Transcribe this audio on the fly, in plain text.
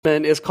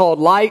is called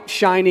Light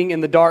Shining in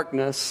the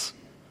Darkness.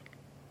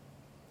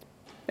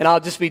 And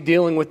I'll just be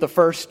dealing with the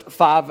first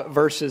 5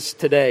 verses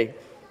today.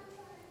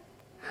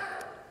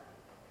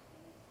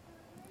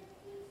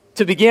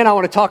 To begin, I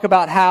want to talk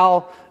about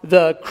how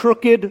the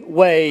crooked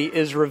way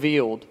is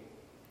revealed.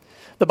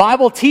 The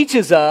Bible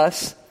teaches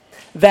us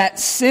that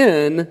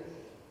sin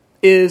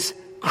is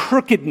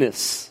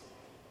crookedness.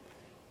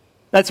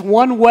 That's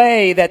one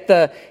way that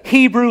the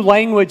Hebrew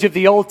language of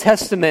the Old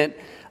Testament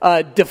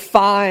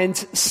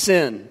defines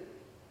sin.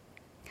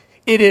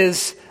 It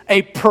is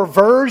a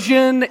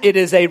perversion, it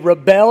is a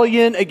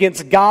rebellion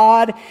against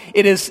God,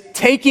 it is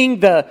taking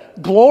the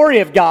glory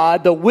of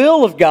God, the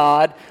will of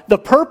God, the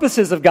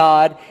purposes of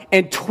God,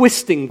 and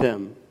twisting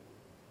them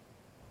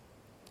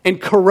and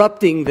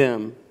corrupting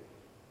them.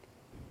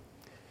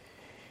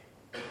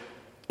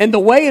 And the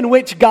way in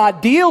which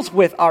God deals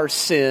with our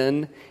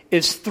sin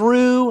is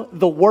through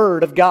the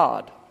Word of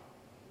God,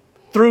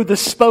 through the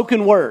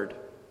spoken Word.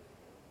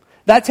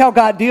 That's how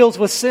God deals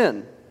with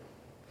sin.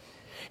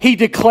 He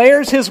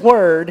declares His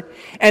Word,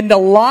 and the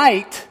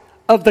light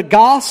of the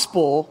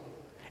gospel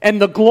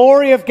and the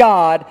glory of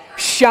God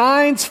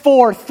shines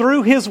forth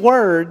through His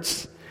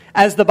words,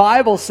 as the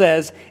Bible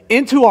says,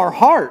 into our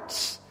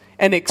hearts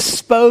and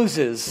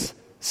exposes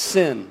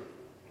sin.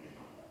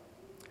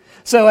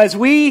 So as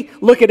we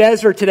look at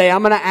Ezra today,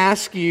 I'm going to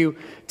ask you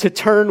to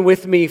turn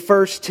with me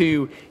first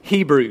to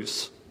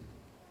Hebrews.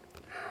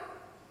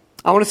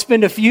 I want to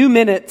spend a few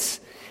minutes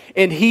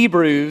in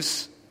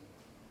Hebrews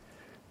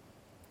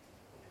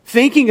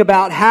thinking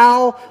about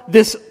how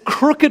this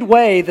crooked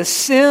way, the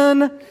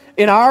sin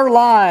in our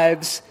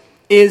lives,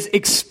 is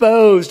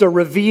exposed or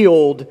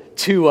revealed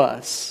to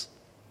us.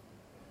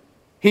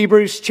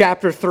 Hebrews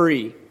chapter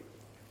 3.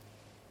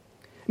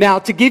 Now,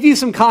 to give you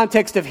some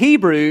context of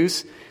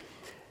Hebrews,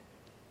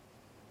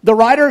 the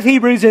writer of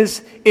Hebrews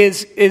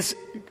is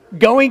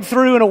going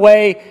through in a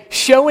way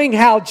showing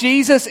how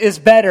Jesus is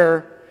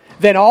better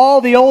than all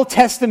the Old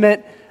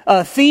Testament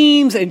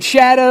themes and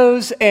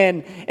shadows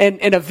and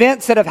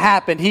events that have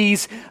happened.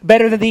 He's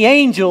better than the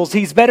angels.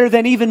 He's better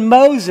than even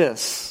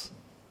Moses.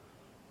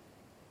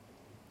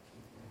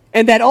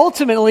 And that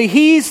ultimately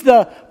He's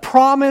the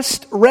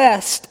promised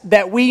rest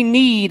that we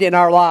need in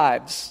our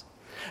lives.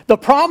 The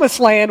promised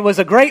land was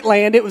a great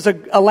land. It was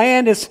a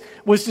land that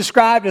was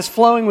described as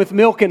flowing with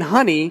milk and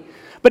honey.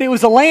 But it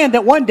was a land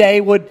that one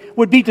day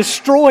would be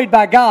destroyed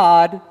by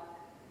God.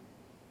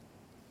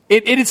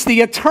 It's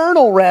the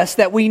eternal rest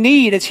that we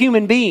need as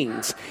human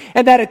beings.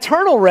 And that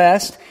eternal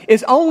rest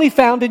is only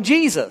found in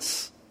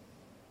Jesus.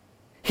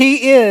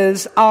 He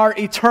is our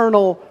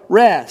eternal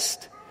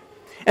rest.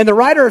 And the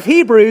writer of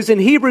Hebrews in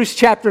Hebrews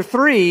chapter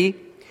 3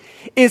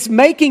 is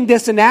making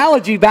this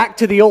analogy back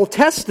to the Old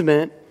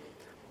Testament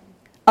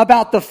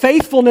about the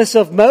faithfulness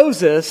of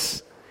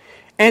Moses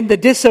and the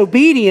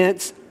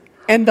disobedience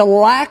and the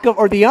lack of,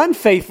 or the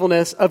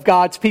unfaithfulness of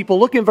God's people.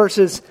 Look in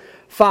verses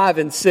 5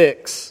 and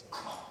 6.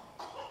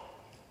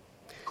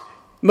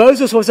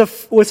 Moses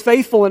was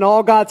faithful in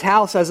all God's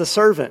house as a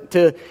servant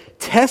to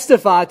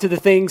testify to the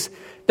things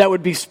that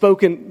would be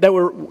spoken, that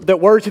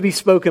were to be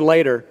spoken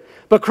later.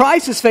 But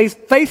Christ is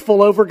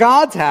faithful over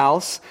God's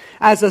house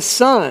as a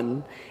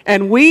son,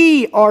 and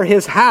we are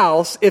His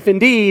house if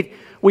indeed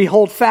we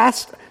hold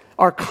fast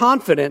our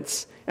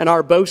confidence and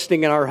our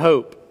boasting and our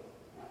hope.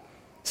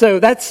 So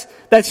that's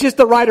just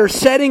the writer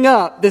setting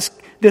up this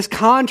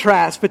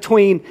contrast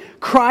between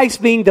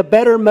Christ being the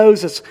better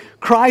Moses,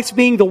 Christ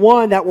being the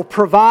one that will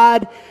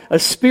provide a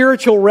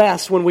spiritual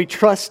rest when we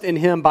trust in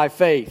Him by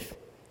faith.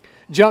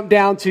 Jump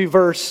down to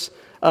verse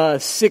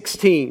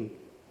 16.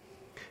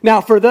 Now,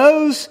 for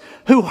those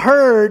who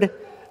heard,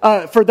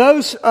 were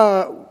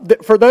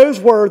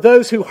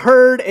those who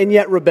heard and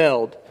yet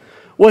rebelled.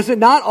 Was it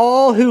not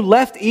all who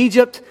left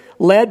Egypt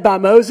led by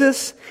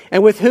Moses?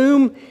 And with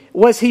whom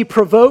was he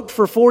provoked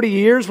for 40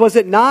 years? Was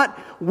it not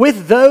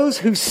with those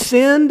who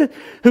sinned,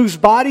 whose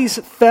bodies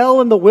fell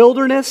in the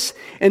wilderness?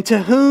 And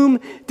to whom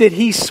did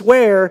he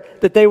swear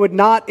that they would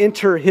not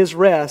enter his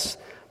rest,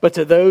 but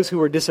to those who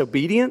were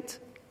disobedient?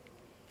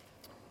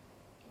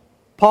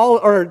 Paul,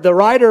 or the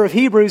writer of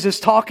Hebrews, is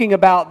talking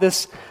about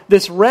this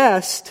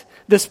rest,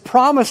 this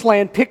promised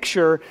land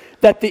picture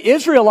that the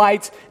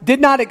Israelites did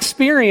not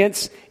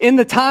experience in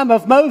the time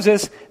of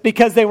Moses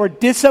because they were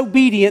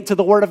disobedient to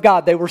the Word of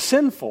God. They were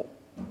sinful.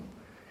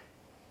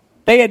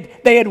 They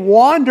had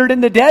wandered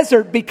in the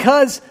desert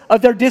because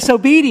of their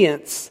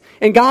disobedience.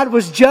 And God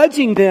was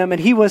judging them and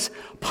He was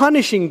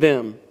punishing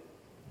them.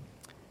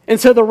 And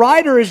so the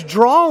writer is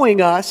drawing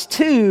us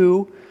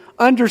to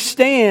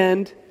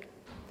understand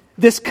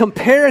this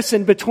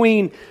comparison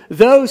between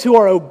those who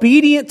are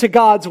obedient to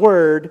God's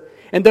Word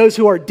and those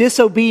who are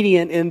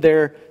disobedient in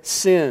their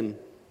sin.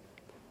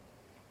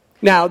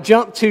 Now,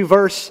 jump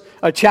to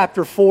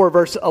chapter 4,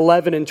 verse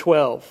 11 and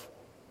 12.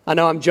 I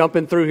know I'm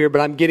jumping through here,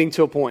 but I'm getting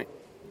to a point.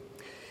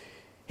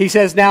 He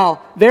says,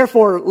 "Now,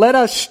 therefore, let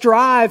us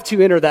strive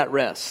to enter that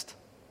rest,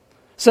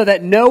 so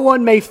that no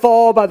one may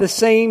fall by the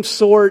same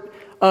sort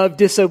of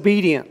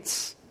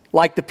disobedience,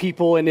 like the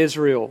people in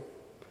Israel.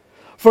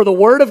 For the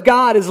word of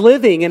God is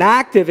living and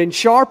active and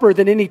sharper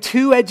than any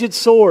two-edged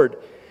sword,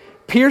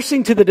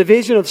 piercing to the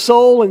division of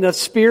soul and the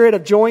spirit,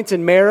 of joints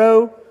and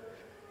marrow,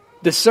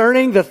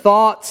 discerning the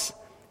thoughts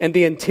and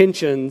the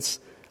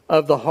intentions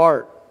of the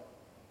heart.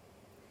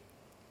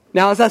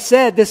 Now, as I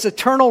said, this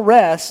eternal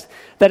rest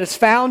that is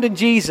found in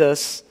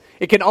Jesus,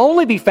 it can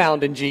only be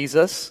found in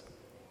Jesus.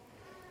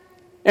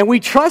 And we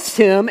trust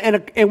Him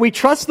and we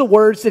trust the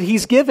words that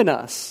He's given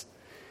us.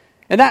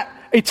 And that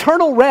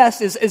eternal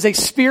rest is a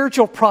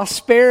spiritual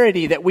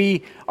prosperity that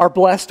we are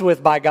blessed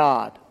with by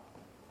God.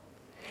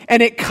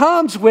 And it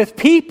comes with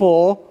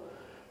people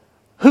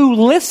who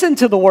listen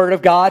to the Word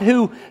of God,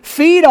 who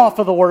feed off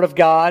of the Word of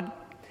God,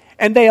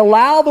 and they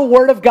allow the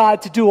Word of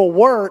God to do a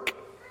work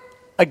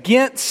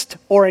against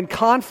or in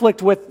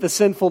conflict with the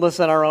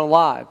sinfulness in our own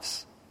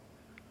lives.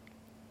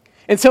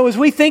 And so as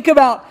we think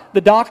about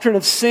the doctrine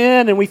of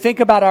sin and we think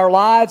about our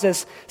lives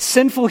as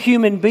sinful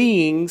human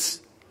beings,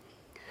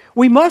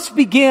 we must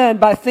begin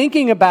by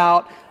thinking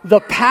about the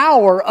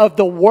power of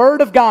the Word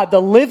of God, the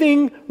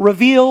living,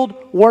 revealed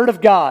Word of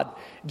God.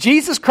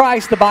 Jesus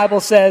Christ, the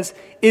Bible says,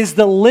 is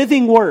the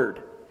living Word.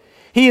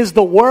 He is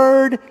the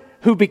Word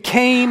who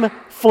became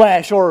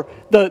flesh, or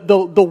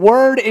the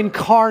Word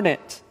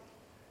incarnate.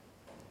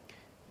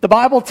 The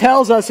Bible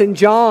tells us in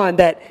John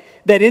that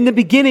in the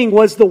beginning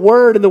was the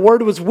Word, and the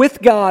Word was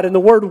with God, and the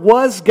Word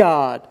was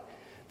God.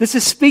 This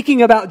is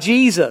speaking about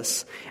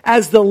Jesus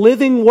as the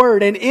living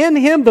Word. And in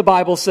Him, the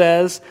Bible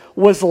says,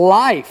 was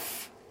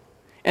life.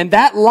 And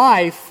that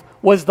life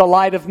was the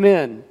light of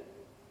men.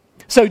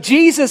 So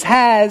Jesus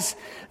has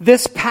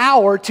this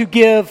power to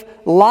give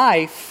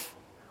life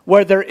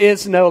where there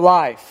is no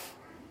life.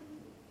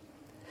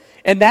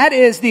 And that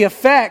is the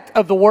effect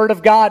of the Word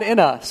of God in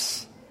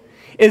us.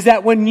 Is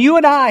that when you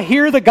and I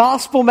hear the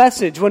gospel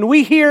message, when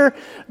we hear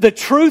the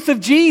truth of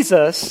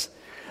Jesus,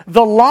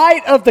 the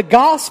light of the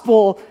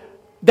gospel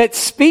that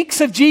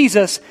speaks of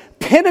Jesus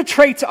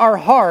penetrates our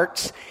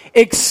hearts,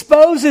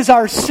 exposes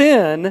our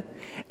sin,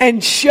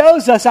 and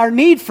shows us our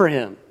need for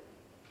Him.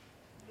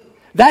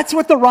 That's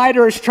what the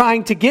writer is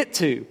trying to get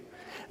to.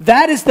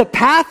 That is the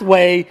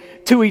pathway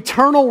to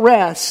eternal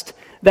rest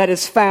that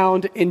is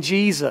found in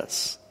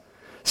Jesus.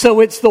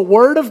 So it's the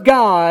Word of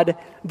God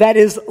that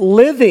is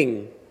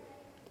living.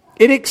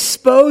 It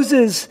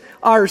exposes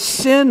our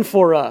sin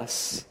for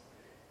us.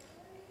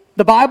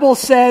 The Bible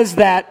says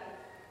that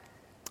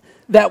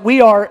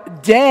we are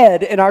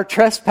dead in our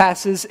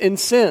trespasses and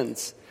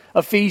sins.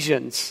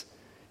 Ephesians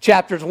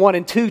chapters 1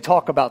 and 2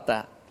 talk about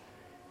that.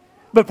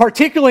 But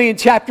particularly in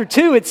chapter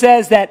 2, it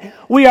says that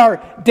we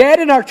are dead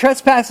in our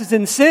trespasses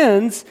and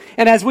sins,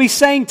 and as we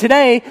sang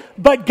today,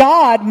 but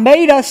God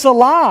made us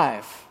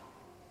alive.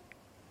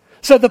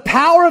 So the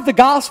power of the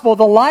gospel,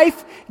 the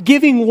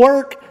life-giving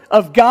work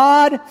of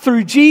God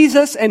through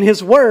Jesus and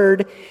His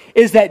Word,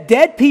 is that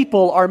dead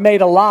people are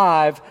made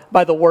alive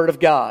by the Word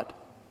of God.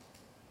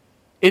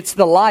 It's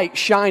the light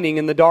shining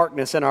in the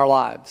darkness in our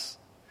lives.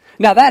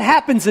 Now that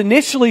happens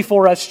initially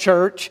for us,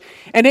 church,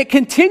 and it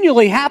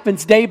continually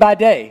happens day by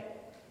day.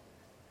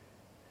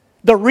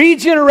 The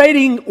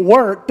regenerating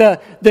work,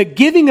 the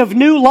giving of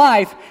new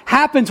life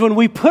happens when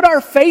we put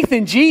our faith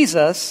in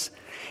Jesus,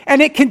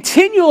 and it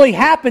continually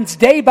happens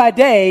day by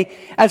day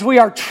as we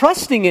are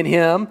trusting in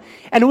Him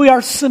and we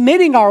are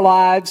submitting our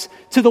lives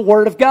to the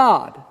Word of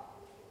God.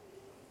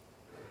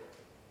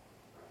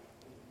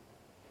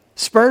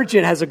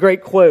 Spurgeon has a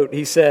great quote.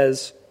 He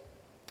says,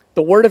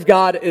 "The Word of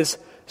God is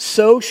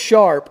so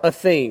sharp a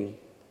thing,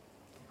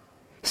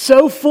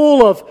 so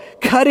full of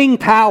cutting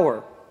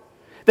power,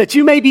 that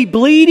you may be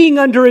bleeding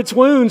under its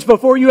wounds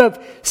before you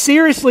have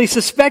seriously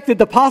suspected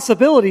the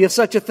possibility of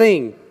such a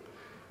thing.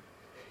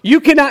 You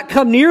cannot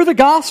come near the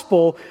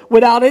gospel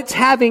without its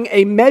having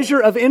a measure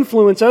of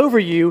influence over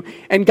you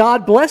and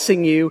God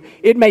blessing you.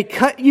 It may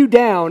cut you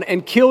down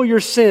and kill your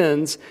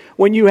sins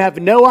when you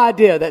have no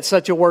idea that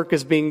such a work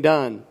is being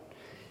done."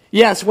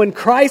 Yes, when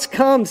Christ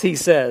comes, he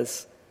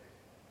says,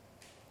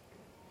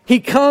 He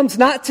comes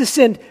not to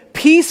send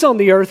peace on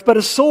the earth, but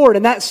a sword.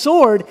 And that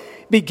sword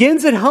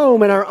begins at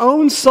home in our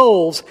own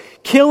souls,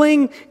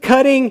 killing,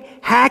 cutting,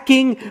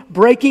 hacking,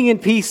 breaking in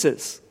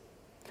pieces.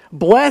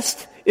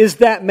 Blessed is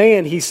that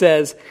man, he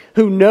says,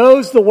 who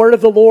knows the word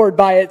of the Lord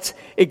by its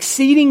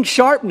exceeding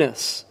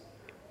sharpness.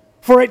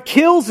 For it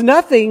kills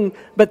nothing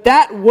but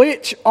that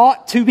which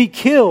ought to be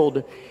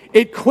killed.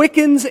 It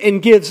quickens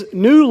and gives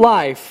new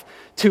life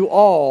to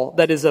all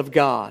that is of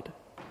God.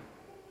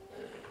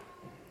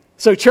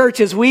 So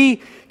church, as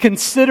we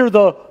consider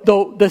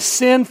the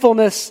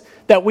sinfulness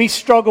that we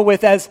struggle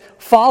with as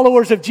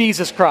followers of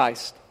Jesus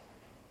Christ,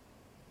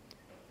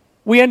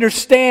 we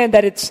understand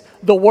that it's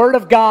the Word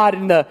of God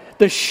and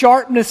the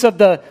sharpness of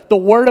the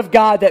Word of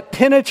God that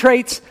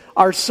penetrates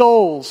our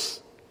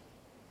souls.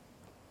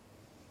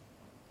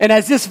 And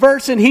as this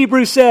verse in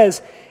Hebrews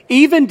says,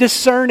 even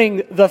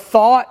discerning the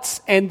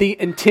thoughts and the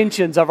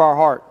intentions of our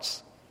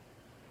hearts.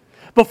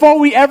 Before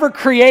we ever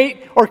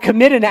create or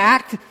commit an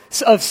act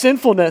of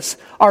sinfulness,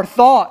 our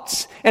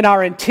thoughts and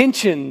our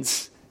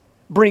intentions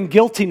bring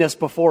guiltiness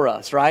before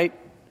us, right?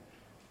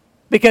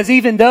 Because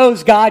even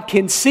those God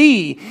can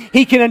see,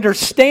 He can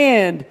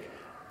understand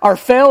our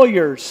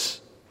failures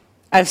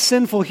as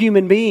sinful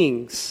human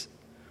beings.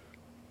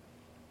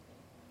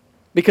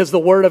 Because the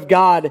Word of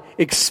God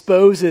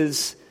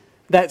exposes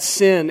that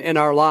sin in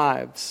our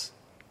lives.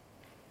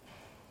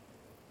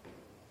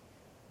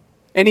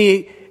 And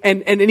He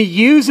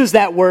uses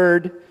that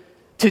Word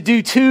to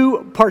do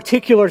two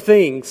particular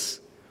things.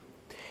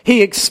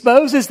 He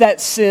exposes that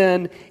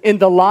sin in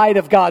the light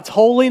of God's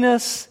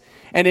holiness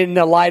and in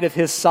the light of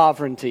His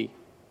sovereignty.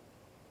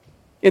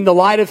 In the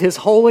light of His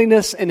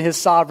holiness and His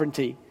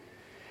sovereignty.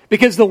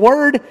 Because the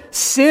word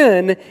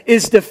sin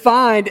is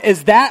defined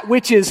as that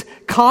which is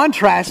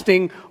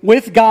contrasting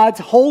with God's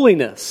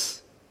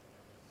holiness.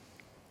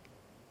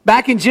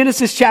 Back in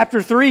Genesis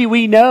chapter 3,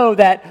 we know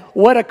that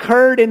what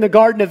occurred in the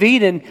Garden of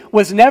Eden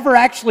was never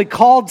actually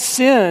called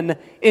sin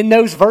in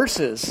those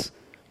verses.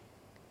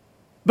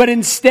 But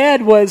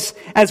instead was,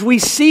 as we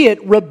see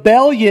it,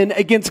 rebellion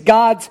against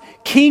God's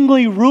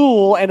kingly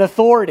rule and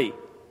authority.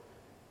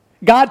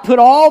 God put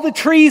all the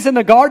trees in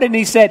the garden and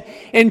He said,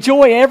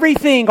 enjoy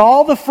everything,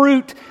 all the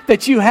fruit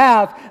that you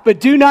have, but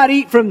do not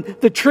eat from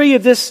the tree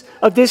of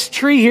this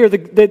tree here,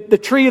 the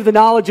tree of the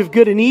knowledge of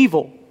good and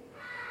evil.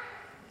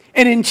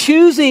 And in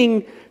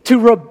choosing to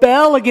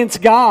rebel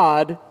against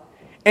God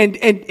and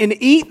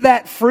eat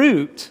that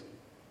fruit,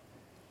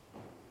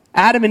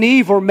 Adam and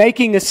Eve were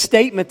making a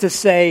statement to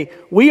say,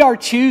 we are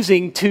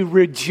choosing to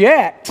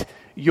reject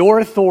your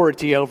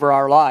authority over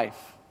our life.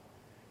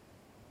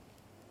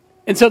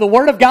 And so the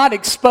Word of God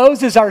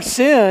exposes our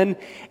sin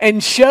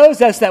and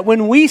shows us that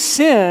when we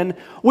sin,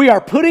 we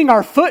are putting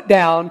our foot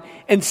down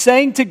and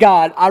saying to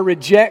God, I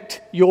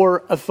reject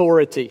your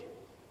authority.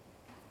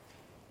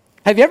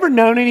 Have you ever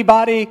known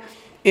anybody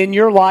in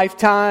your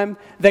lifetime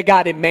that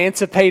got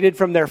emancipated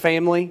from their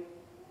family?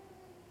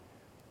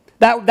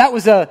 That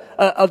was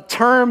a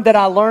term that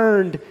I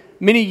learned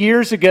many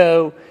years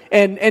ago,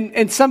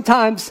 and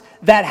sometimes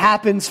that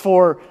happens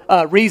for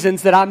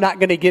reasons that I'm not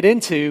going to get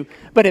into.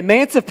 But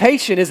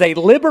emancipation is a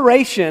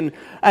liberation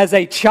as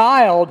a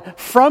child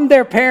from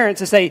their parents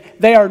to say,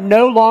 they are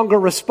no longer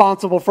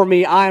responsible for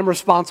me, I am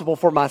responsible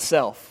for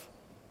myself.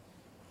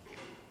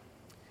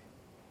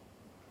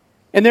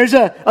 And there's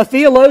a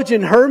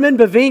theologian, Herman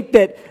Bavinck,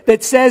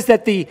 that says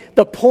that the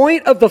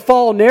point of the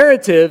fall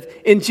narrative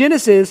in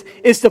Genesis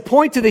is to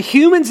point to the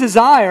human's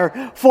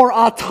desire for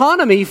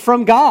autonomy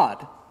from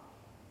God.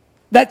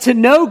 That to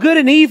know good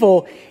and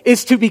evil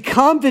is to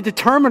become the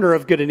determiner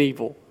of good and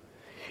evil.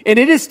 And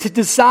it is to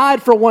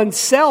decide for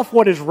oneself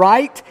what is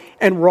right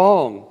and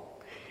wrong,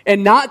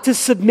 and not to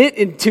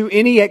submit to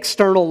any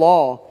external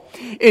law.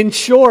 In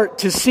short,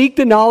 to seek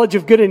the knowledge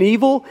of good and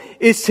evil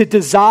is to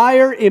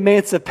desire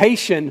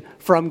emancipation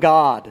from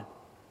God.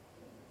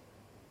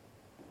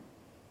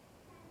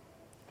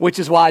 Which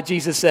is why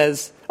Jesus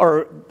says,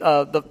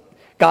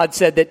 God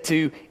said that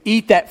to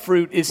eat that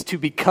fruit is to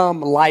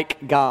become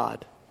like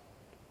God.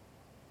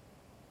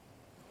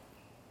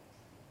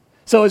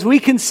 So as we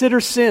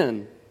consider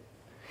sin,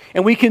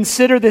 and we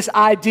consider this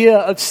idea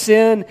of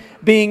sin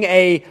being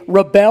a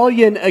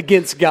rebellion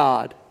against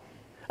God,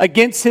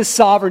 against His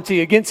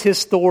sovereignty, against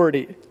His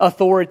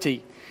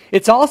authority.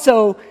 It's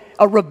also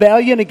a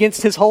rebellion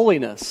against His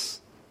holiness.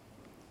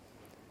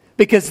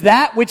 Because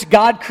that which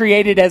God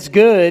created as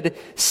good,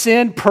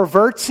 sin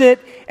perverts it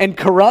and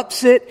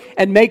corrupts it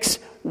and makes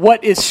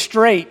what is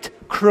straight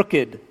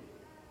crooked.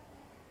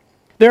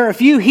 There are a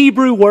few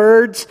Hebrew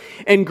words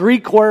and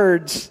Greek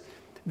words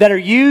that are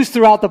used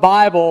throughout the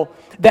Bible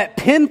that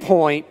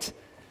pinpoint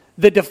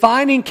the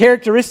defining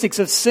characteristics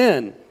of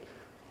sin.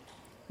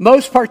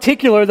 Most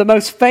particular, the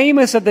most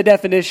famous of the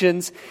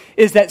definitions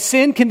is that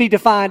sin can be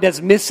defined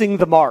as missing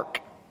the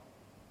mark.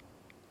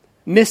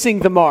 Missing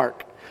the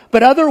mark.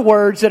 But other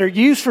words that are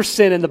used for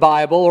sin in the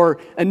Bible, or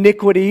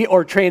iniquity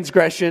or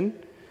transgression,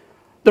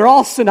 they're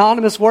all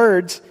synonymous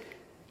words,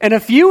 and a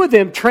few of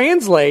them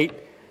translate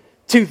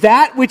to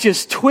that which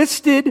is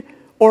twisted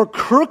or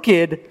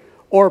crooked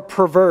or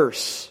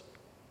perverse.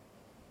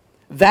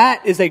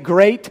 That is a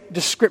great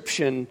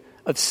description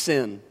of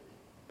sin.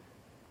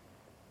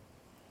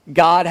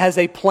 God has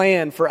a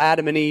plan for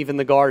Adam and Eve in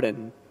the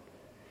garden.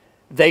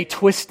 They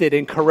twisted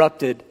and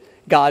corrupted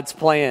God's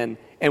plan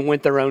and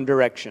went their own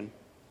direction.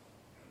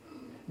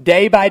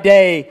 Day by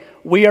day,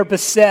 we are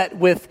beset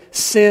with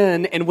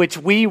sin in which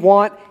we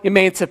want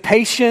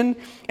emancipation,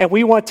 and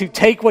we want to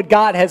take what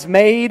God has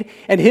made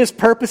and His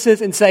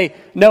purposes and say,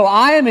 no,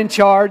 I am in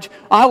charge.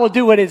 I will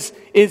do what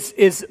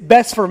is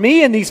best for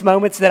me in these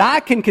moments that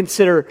I can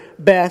consider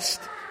best.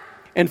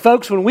 And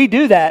folks, when we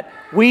do that,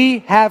 we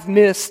have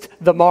missed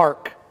the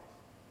mark.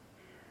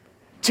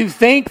 To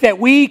think that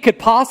we could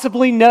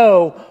possibly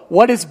know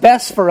what is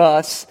best for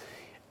us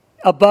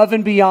above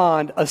and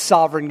beyond a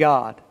sovereign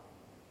God.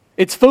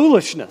 It's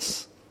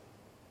foolishness.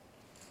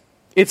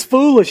 It's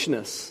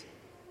foolishness.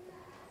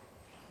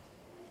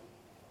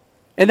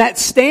 And that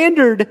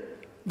standard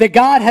that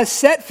God has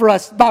set for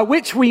us by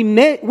which we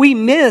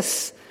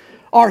miss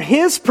are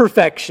His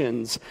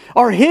perfections,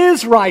 are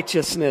His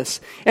righteousness,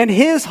 and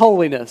His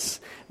holiness.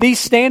 These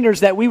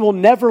standards that we will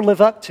never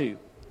live up to,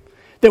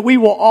 that we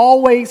will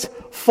always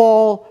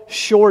fall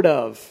short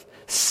of.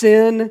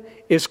 Sin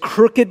is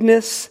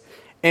crookedness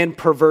and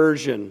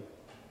perversion.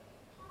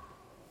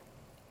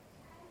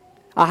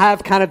 I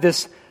have kind of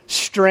this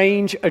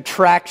strange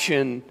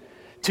attraction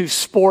to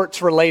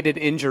sports-related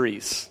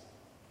injuries.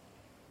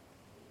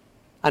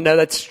 I know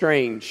that's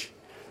strange,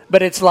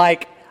 but it's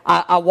like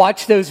I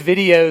watch those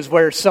videos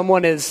where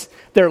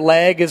their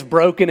leg is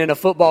broken in a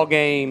football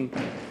game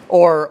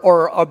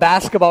or a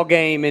basketball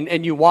game,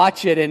 and you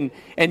watch it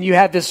and you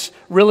have this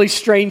really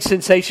strange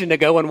sensation to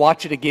go and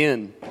watch it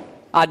again.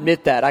 I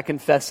admit that. I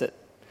confess it.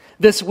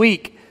 This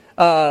week,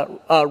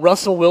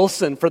 Russell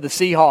Wilson for the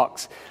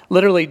Seahawks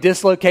literally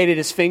dislocated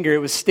his finger. It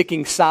was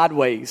sticking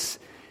sideways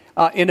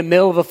in the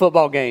middle of a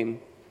football game.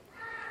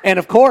 And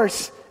of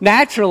course,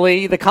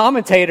 naturally, the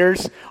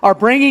commentators are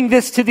bringing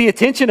this to the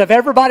attention of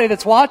everybody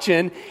that's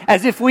watching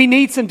as if we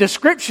need some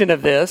description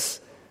of this.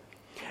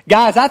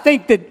 Guys, I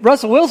think that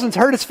Russell Wilson's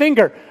hurt his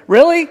finger.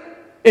 Really?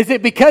 Is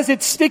it because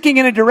it's sticking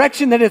in a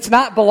direction that it's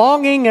not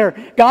belonging or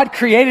God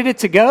created it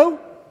to go?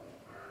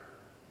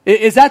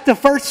 Is that the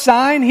first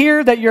sign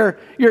here that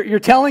you're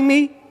telling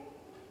me?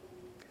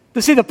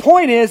 But see, the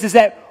point is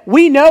that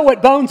we know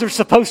what bones are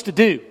supposed to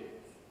do.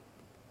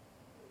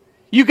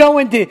 You go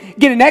in to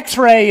get an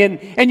x-ray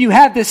and you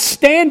have this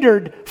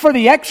standard for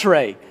the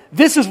x-ray.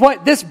 This is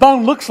what this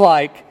bone looks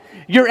like.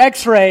 Your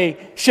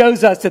x-ray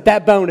shows us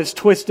that bone is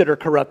twisted or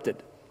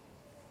corrupted.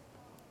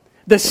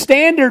 The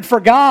standard for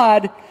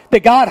God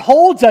that God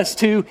holds us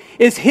to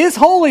is His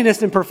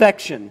holiness and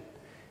perfection.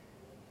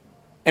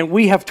 And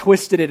we have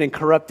twisted it and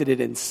corrupted it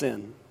in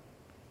sin.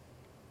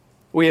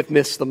 We have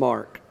missed the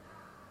mark.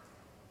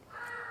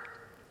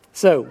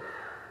 So,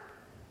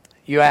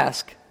 you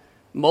ask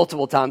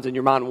multiple times in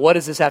your mind, what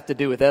does this have to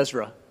do with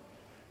Ezra?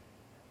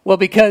 Well,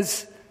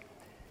 because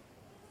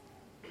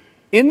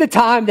in the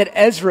time that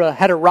Ezra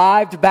had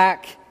arrived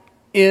back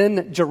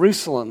in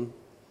Jerusalem,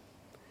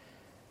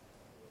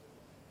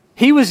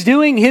 he was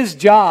doing his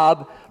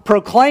job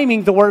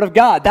proclaiming the Word of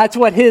God. That's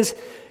what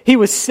he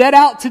was set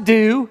out to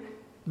do.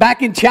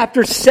 Back in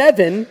chapter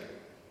 7,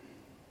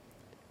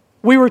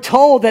 we were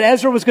told that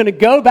Ezra was going to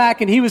go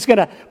back and he was going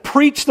to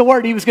preach the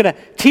Word. He was going to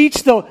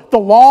teach the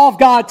law of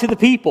God to the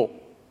people.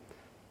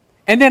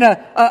 And then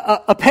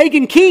a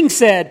pagan king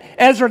said,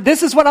 Ezra,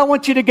 this is what I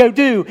want you to go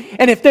do.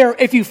 And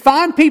if you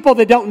find people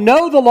that don't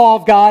know the law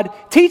of God,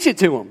 teach it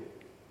to them.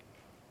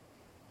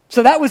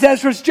 So that was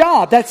Ezra's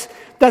job. That's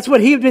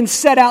what he had been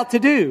set out to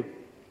do.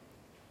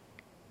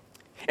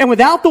 And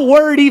without the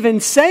Word even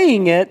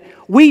saying it,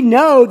 we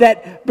know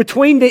that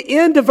between the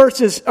end of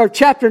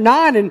chapter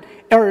 9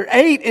 or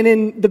 8 and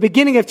in the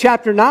beginning of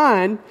chapter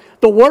 9,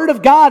 the Word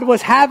of God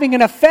was having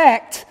an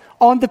effect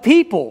on the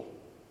people.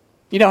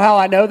 You know how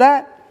I know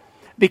that?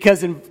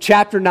 Because in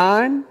chapter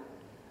 9,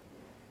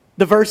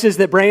 the verses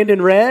that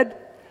Brandon read,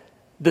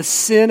 the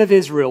sin of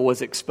Israel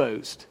was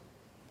exposed.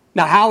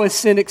 Now, how is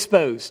sin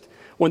exposed?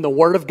 When the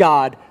Word of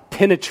God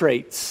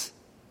penetrates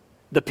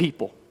the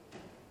people.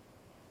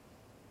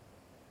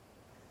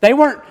 They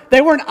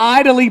weren't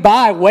idly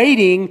by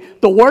waiting.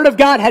 The Word of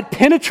God had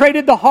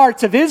penetrated the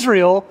hearts of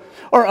Israel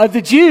or of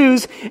the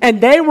Jews,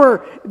 and they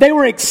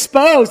were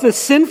exposed. The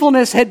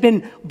sinfulness had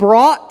been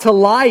brought to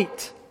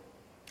light.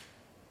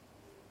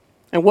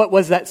 And what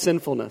was that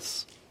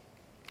sinfulness?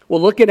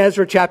 Well, look at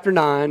Ezra chapter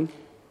 9.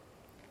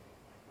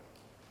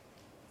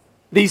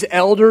 These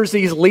elders,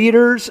 these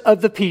leaders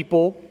of the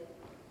people,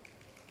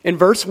 in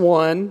verse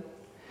 1,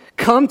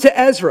 come to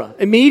Ezra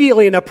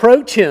immediately and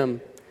approach him.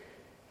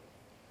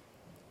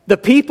 The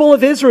people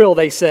of Israel,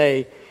 they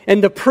say,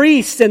 and the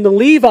priests and the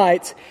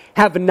Levites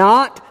have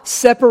not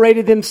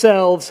separated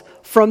themselves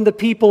from the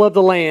people of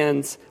the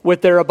lands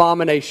with their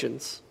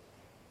abominations.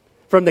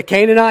 From the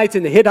Canaanites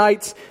and the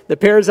Hittites, the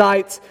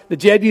Perizzites, the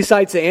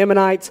Jebusites, the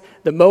Ammonites,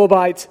 the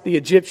Moabites, the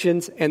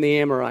Egyptians, and the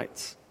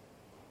Amorites.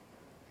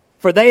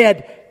 For they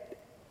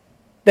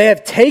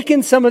have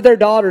taken some of their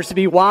daughters to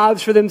be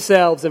wives for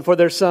themselves and for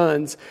their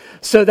sons,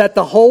 so that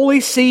the holy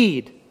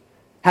seed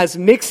has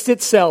mixed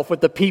itself with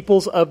the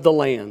peoples of the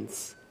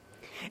lands.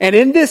 And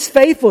in this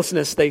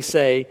faithlessness, they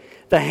say,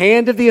 the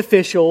hand of the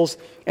officials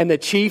and the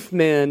chief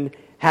men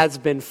has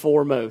been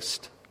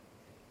foremost.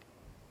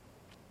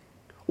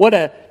 What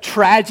a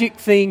tragic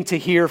thing to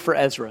hear for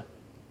Ezra.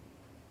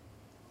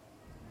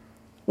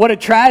 What a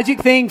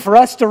tragic thing for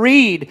us to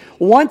read.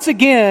 Once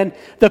again,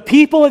 the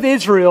people of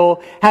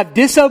Israel have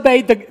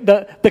disobeyed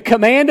the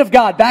command of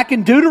God. Back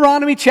in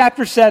Deuteronomy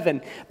chapter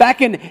 7, back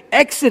in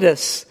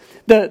Exodus,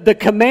 the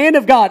command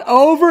of God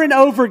over and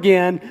over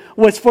again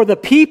was for the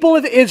people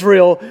of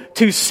Israel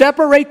to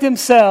separate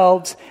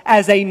themselves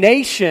as a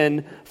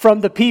nation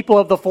from the people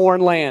of the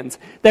foreign lands.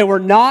 They were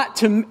not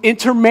to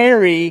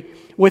intermarry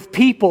with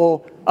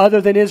people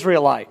other than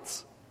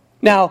Israelites.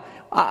 Now,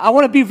 I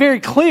want to be very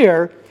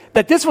clear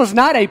that this was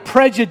not a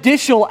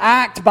prejudicial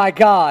act by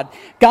God.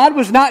 God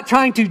was not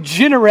trying to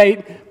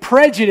generate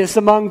prejudice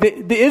among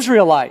the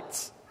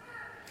Israelites.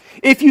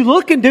 If you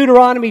look in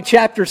Deuteronomy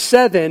chapter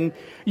 7,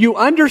 you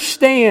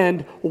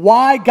understand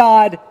why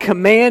God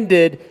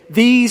commanded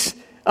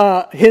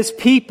his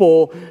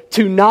people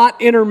to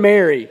not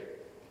intermarry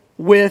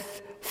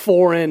with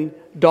foreign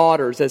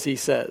daughters, as he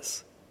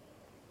says.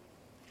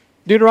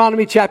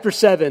 Deuteronomy chapter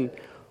 7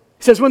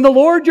 says, when the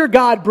Lord your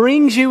God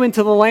brings you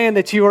into the land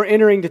that you are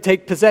entering to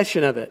take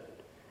possession of it,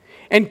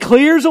 and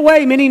clears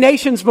away many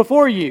nations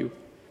before you,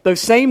 those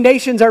same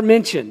nations are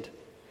mentioned.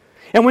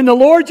 And when the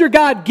Lord your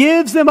God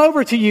gives them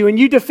over to you and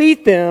you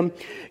defeat them,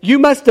 you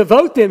must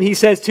devote them, he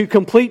says, to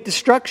complete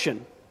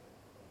destruction.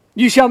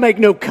 You shall make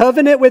no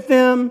covenant with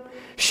them,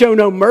 show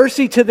no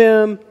mercy to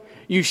them.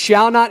 You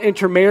shall not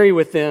intermarry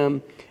with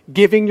them,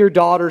 giving your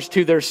daughters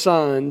to their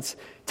sons,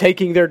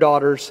 taking their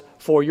daughters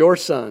for your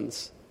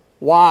sons.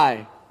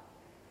 Why?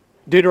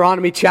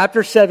 Deuteronomy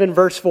chapter 7,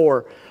 verse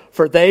 4.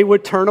 For they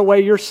would turn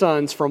away your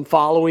sons from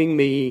following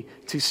me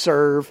to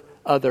serve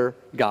other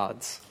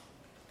gods.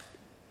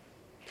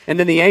 And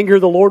then the anger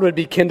of the Lord would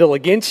be kindled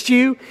against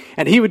you,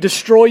 and he would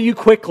destroy you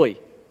quickly.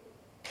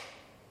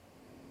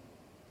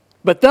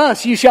 But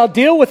thus you shall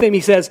deal with them,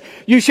 he says.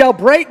 You shall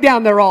break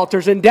down their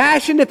altars and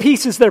dash into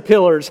pieces their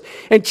pillars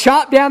and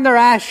chop down their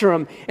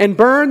Asherim and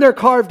burn their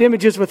carved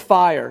images with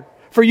fire.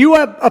 For you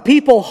are a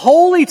people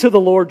holy to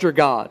the Lord your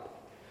God.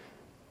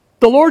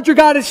 The Lord your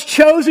God has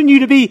chosen you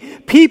to be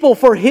people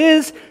for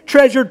his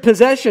treasured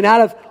possession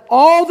out of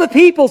all the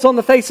peoples on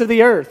the face of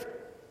the earth.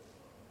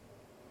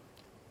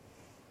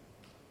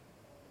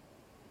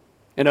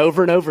 And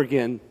over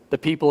again, the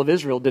people of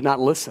Israel did not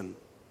listen.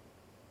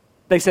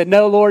 They said,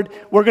 no, Lord,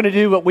 we're going to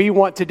do what we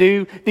want to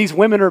do. These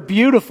women are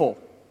beautiful.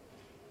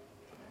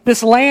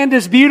 This land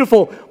is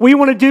beautiful. We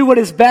want to do what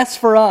is best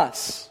for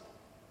us.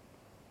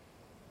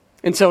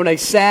 And so in a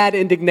sad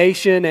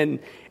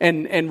indignation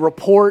and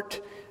report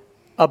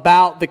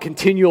about the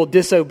continual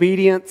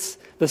disobedience,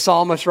 the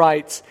psalmist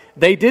writes,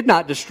 they did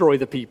not destroy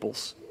the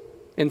peoples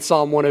in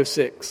Psalm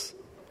 106,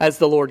 as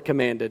the Lord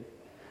commanded.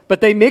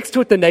 But they mixed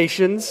with the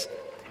nations,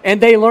 and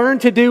they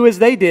learned to do as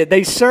they did.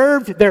 They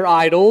served their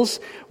idols,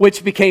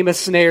 which became a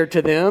snare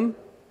to them.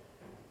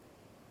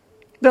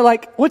 They're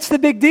like, what's the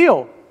big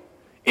deal?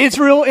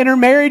 Israel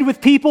intermarried with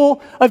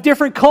people of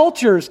different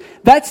cultures.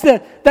 That's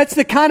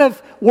the kind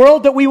of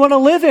world that we want to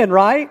live in,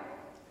 right?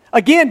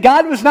 Again,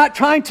 God was not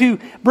trying to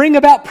bring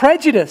about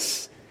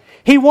prejudice.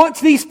 He wants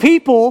these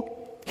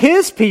people,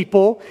 his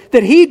people,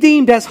 that he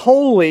deemed as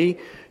holy,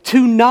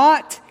 to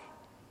not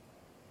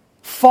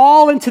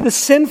fall into the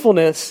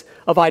sinfulness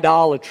of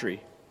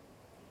idolatry.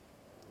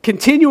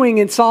 Continuing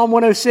in Psalm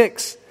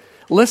 106,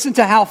 listen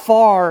to how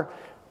far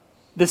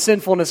the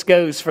sinfulness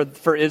goes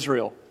for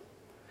Israel.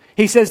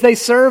 He says, they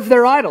served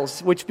their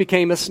idols, which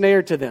became a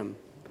snare to them.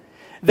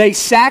 They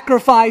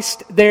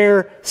sacrificed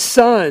their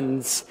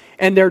sons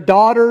and their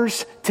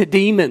daughters to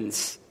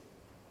demons.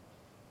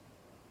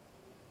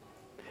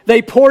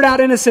 They poured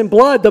out innocent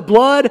blood, the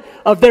blood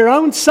of their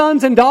own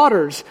sons and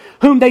daughters,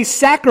 whom they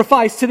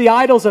sacrificed to the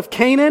idols of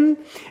Canaan,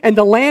 and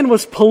the land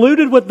was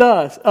polluted with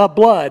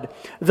blood.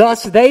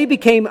 Thus they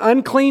became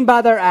unclean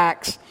by their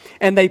acts,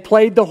 and they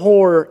played the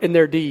whore in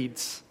their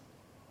deeds.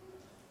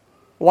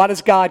 Why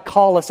does God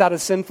call us out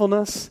of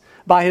sinfulness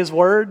by his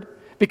word?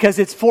 Because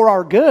it's for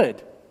our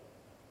good.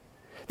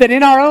 That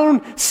in our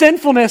own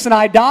sinfulness and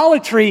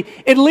idolatry,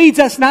 it leads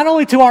us not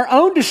only to our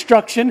own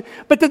destruction,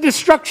 but the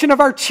destruction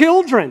of our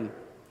children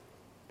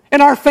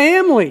and our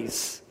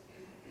families.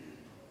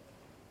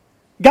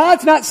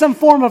 God's not some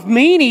form of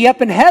meanie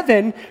up in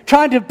heaven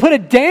trying to put a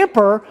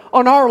damper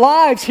on our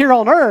lives here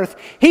on earth.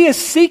 He is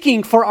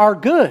seeking for our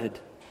good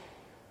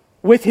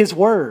with his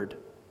word.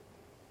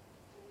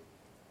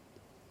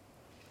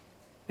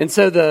 And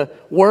so the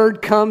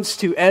word comes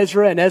to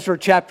Ezra in Ezra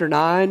chapter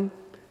 9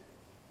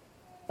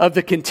 of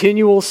the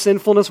continual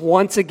sinfulness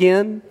once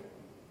again.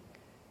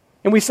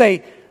 And we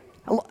say,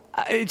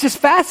 it's just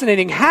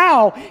fascinating.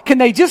 How can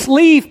they just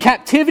leave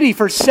captivity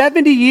for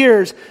 70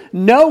 years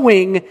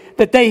knowing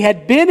that they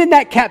had been in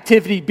that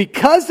captivity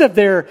because of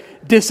their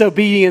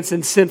disobedience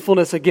and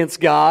sinfulness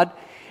against God?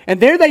 And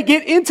there they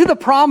get into the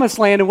promised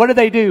land, and what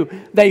do?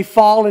 They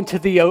fall into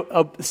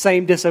the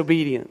same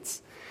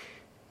disobedience.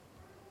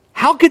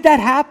 How could that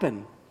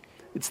happen?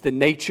 It's the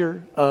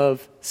nature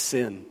of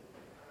sin.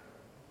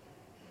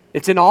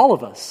 It's in all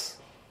of us.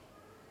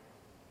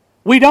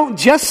 We don't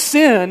just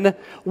sin,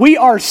 we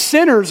are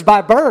sinners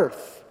by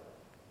birth.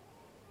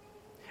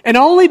 And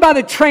only by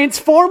the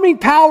transforming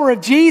power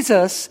of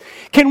Jesus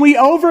can we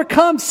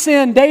overcome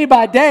sin day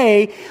by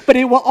day, but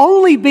it will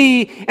only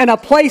be in a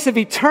place of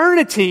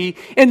eternity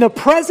in the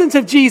presence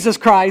of Jesus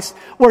Christ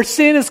where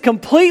sin is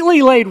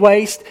completely laid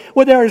waste,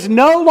 where there is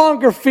no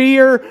longer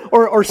fear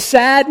or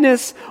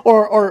sadness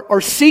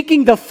or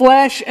seeking the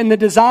flesh and the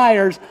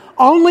desires.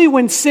 Only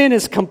when sin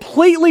is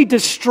completely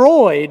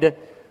destroyed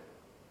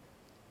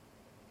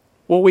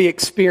will we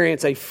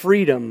experience a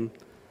freedom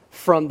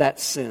from that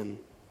sin.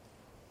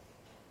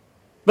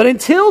 But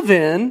until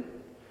then,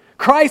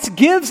 Christ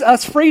gives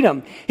us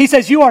freedom. He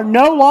says, you are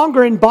no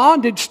longer in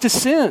bondage to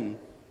sin.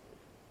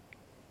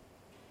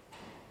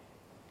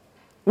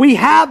 We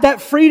have that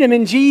freedom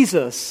in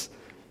Jesus.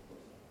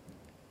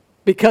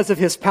 because of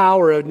his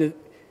power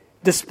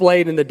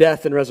displayed in the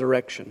death and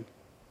resurrection.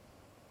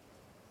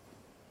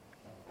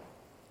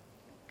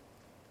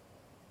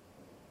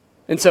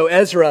 And so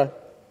Ezra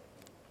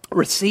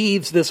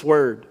receives this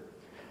word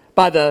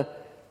by the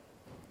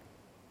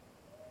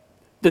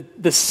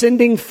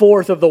sending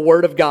forth of the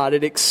word of God.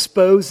 It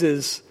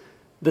exposes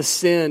the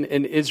sin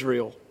in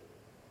Israel.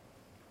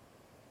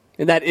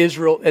 And that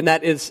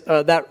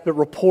the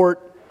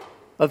report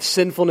of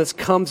sinfulness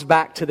comes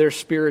back to their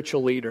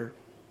spiritual leader.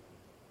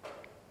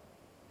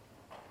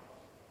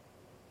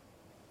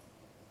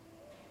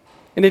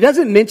 And it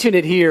doesn't mention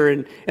it here,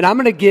 and I'm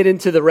going to get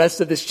into the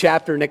rest of this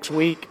chapter next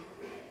week.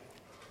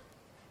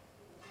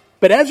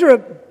 But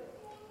Ezra,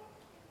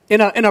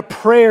 in a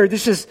prayer,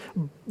 this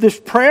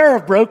prayer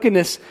of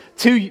brokenness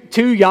to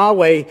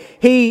Yahweh,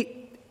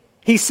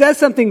 he says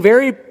something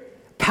very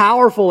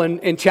powerful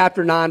in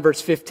chapter 9,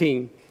 verse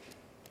 15.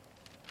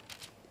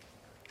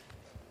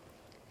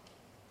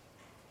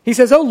 He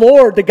says, "O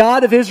Lord, the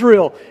God of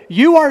Israel,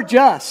 you are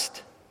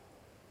just.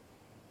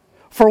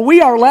 For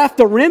we are left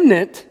a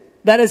remnant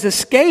that has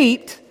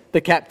escaped the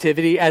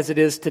captivity as it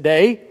is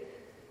today.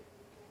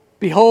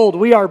 Behold,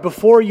 we are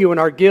before you in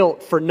our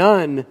guilt, for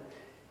none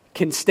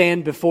can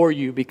stand before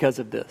you because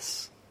of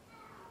this."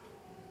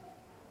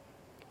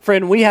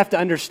 Friend, we have to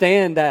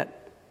understand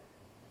that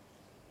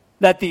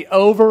the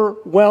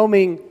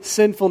overwhelming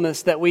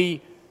sinfulness that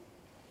we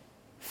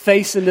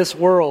face in this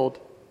world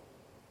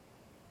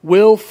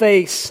will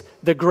face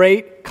the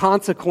great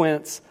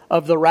consequence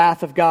of the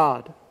wrath of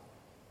God.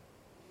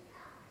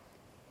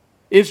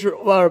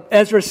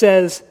 Ezra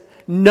says,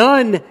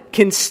 none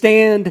can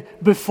stand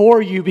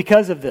before you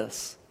because of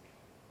this.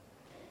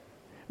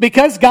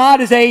 Because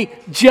God is a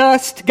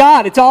just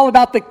God. It's all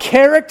about the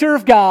character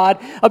of God,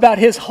 about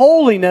His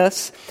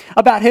holiness,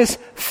 about His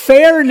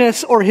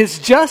fairness or His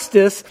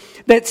justice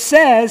that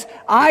says,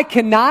 I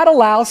cannot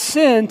allow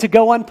sin to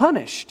go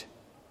unpunished.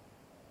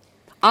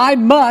 I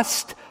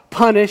must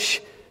punish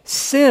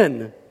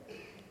sin.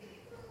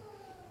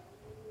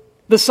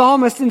 The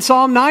psalmist in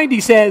Psalm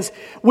 90 says,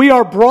 we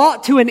are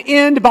brought to an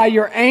end by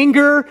your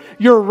anger,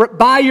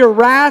 by your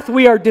wrath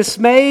we are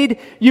dismayed.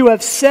 You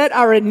have set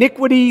our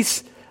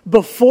iniquities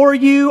before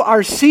you,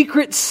 our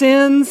secret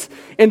sins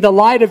in the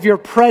light of your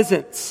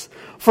presence.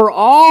 For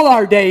all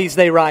our days,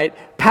 they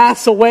write,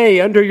 pass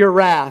away under your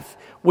wrath.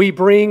 We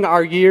bring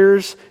our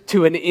years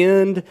to an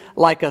end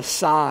like a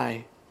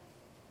sigh.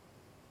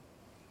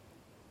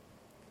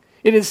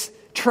 It is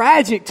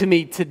tragic to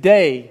me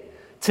today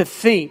to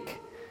think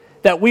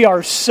that we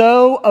are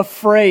so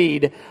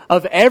afraid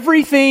of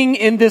everything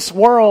in this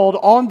world,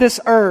 on this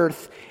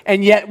earth,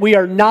 and yet we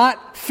are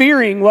not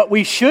fearing what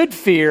we should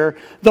fear,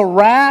 the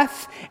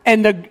wrath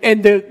and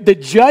the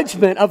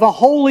judgment of a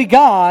holy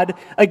God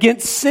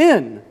against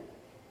sin.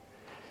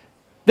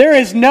 There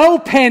is no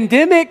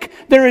pandemic,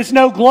 there is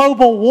no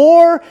global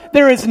war,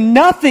 there is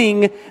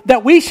nothing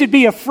that we should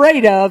be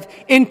afraid of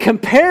in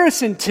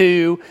comparison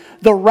to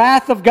the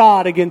wrath of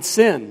God against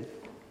sin.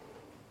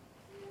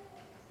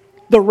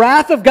 The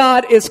wrath of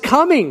God is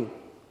coming.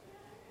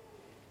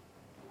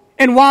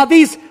 And while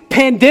these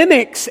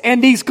pandemics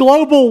and these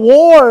global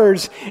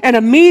wars and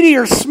a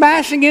meteor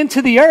smashing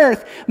into the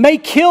earth may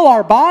kill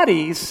our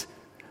bodies,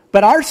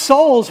 but our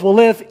souls will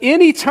live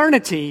in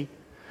eternity,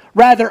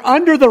 rather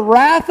under the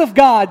wrath of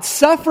God,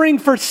 suffering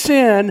for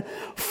sin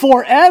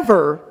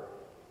forever,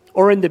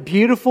 or in the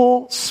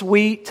beautiful,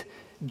 sweet,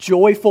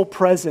 joyful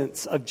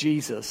presence of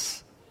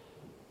Jesus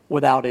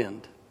without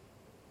end.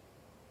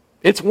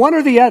 It's one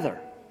or the other.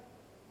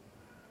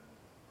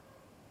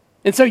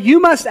 And so you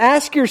must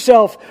ask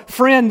yourself,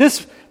 friend,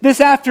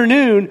 this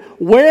afternoon,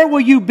 where will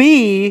you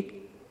be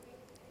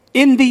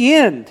in the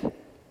end?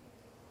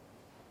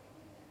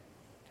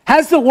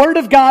 Has the Word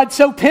of God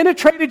so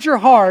penetrated your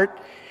heart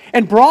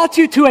and brought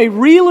you to a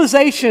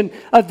realization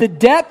of the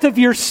depth of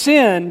your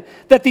sin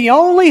that the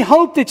only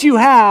hope that you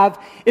have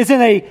is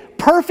in a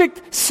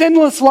perfect,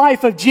 sinless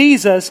life of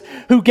Jesus,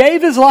 who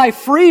gave His life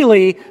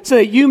freely so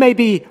that you may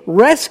be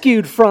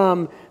rescued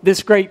from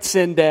this great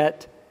sin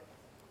debt,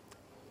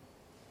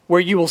 where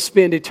you will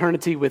spend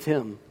eternity with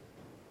Him?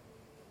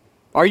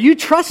 Are you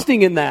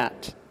trusting in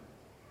that?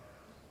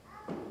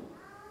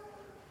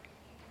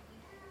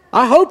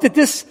 I hope that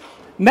this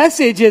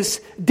message, as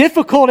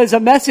difficult as a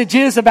message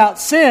is about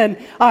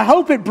sin, I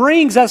hope it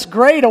brings us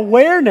great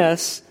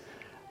awareness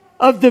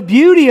of the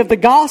beauty of the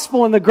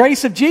gospel and the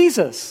grace of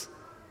Jesus.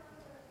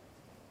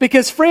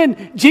 Because,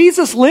 friend,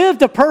 Jesus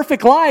lived a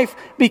perfect life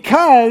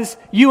because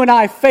you and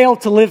I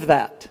failed to live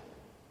that.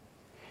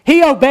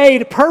 He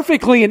obeyed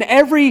perfectly in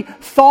every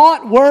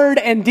thought, word,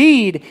 and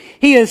deed.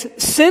 He is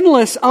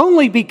sinless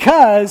only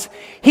because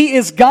He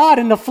is God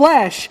in the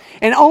flesh,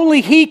 and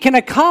only He can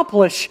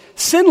accomplish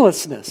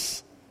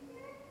sinlessness.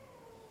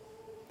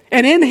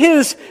 And in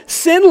His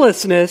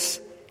sinlessness,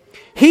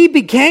 He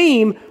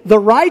became the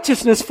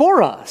righteousness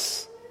for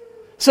us,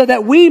 so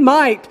that we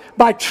might,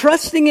 by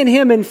trusting in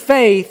Him in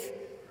faith,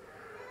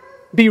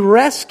 be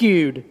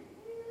rescued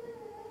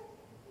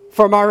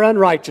from our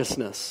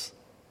unrighteousness.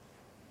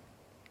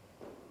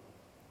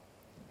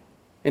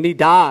 And he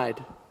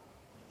died.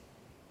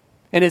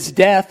 And his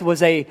death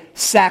was a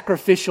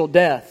sacrificial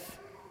death.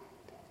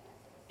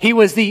 He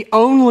was the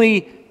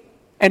only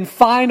and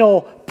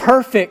final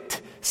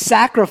perfect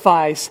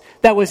sacrifice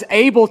that was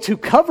able to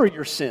cover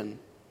your sin.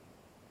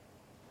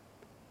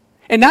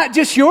 And not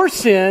just your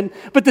sin,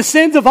 but the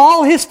sins of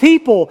all his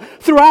people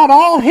throughout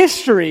all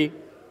history.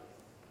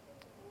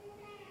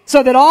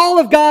 So that all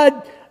of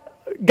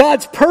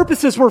God's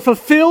purposes were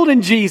fulfilled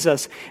in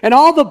Jesus. And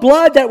all the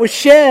blood that was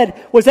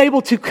shed was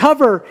able to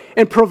cover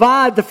and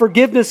provide the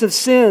forgiveness of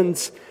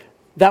sins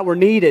that were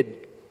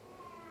needed.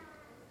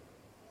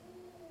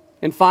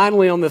 And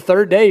finally, on the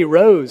third day, he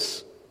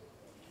rose.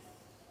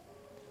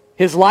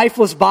 His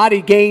lifeless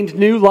body gained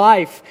new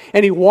life,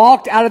 and he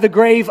walked out of the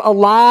grave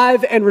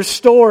alive and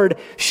restored,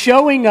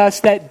 showing us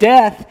that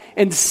death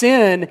and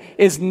sin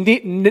is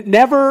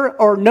never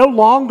or no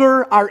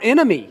longer our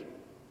enemy.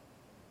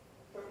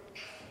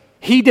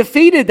 He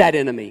defeated that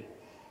enemy.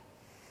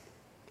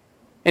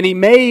 And he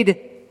made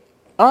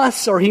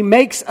us, or he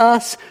makes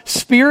us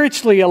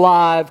spiritually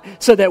alive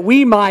so that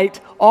we might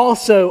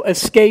also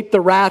escape the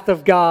wrath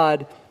of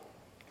God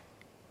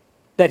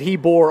that he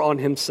bore on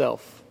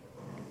himself.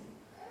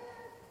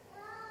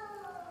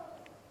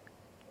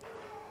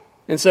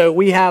 And so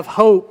we have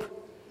hope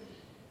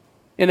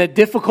in a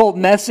difficult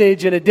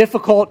message, in a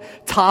difficult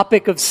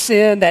topic of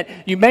sin that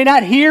you may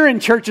not hear in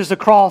churches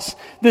across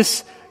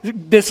this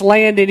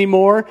land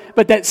anymore,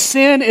 but that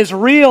sin is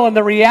real, and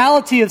the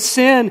reality of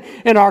sin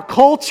in our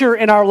culture,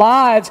 in our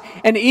lives,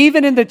 and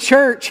even in the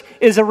church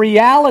is a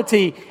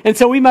reality. And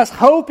so we must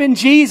hope in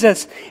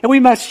Jesus, and we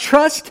must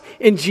trust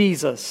in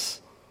Jesus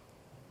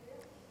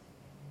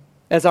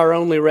as our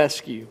only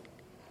rescue.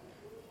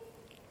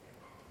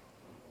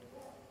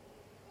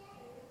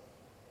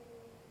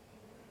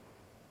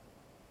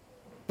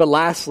 But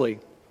lastly,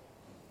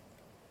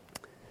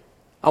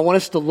 I want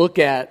us to look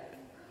at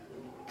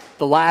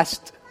the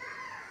last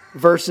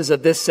verses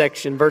of this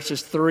section,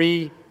 verses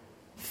 3,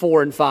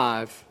 4, and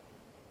 5.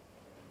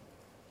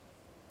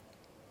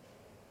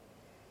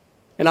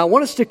 And I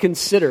want us to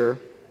consider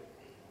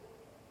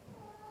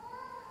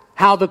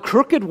how the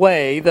crooked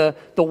way, the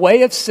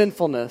way of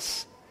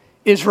sinfulness,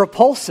 is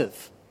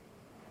repulsive.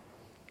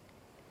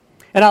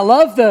 And I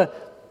love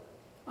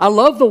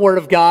the Word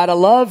of God. I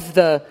love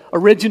the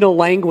original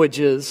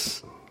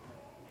languages.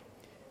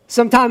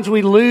 Sometimes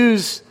we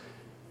lose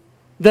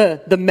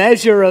the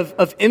measure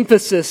of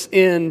emphasis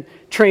in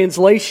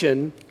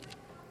translation.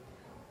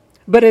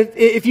 But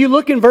if you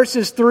look in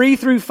verses 3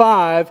 through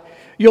 5,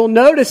 you'll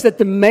notice that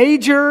the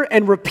major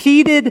and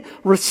repeated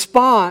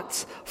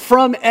response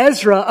from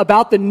Ezra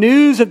about the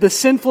news of the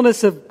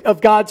sinfulness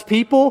of God's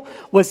people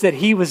was that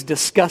he was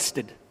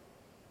disgusted.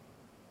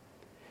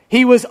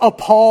 He was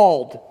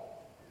appalled,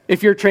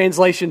 if your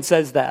translation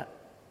says that.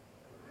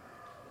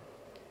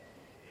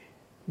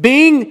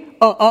 Being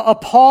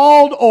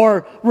appalled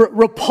or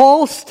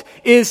repulsed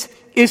is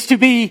to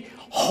be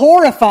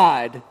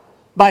horrified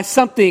by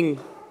something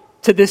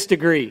to this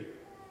degree.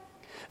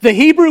 The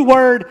Hebrew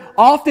word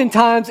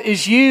oftentimes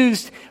is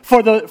used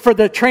for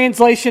the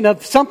translation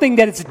of something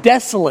that is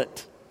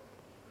desolate.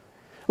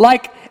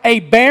 Like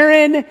a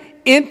barren,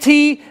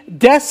 empty,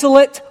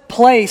 desolate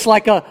place,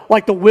 like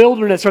the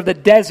wilderness or the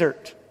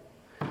desert.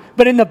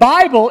 But in the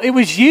Bible, it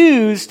was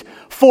used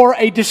for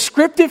a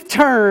descriptive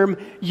term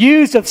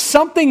used of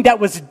something that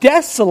was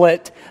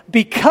desolate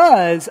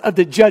because of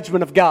the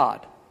judgment of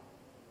God.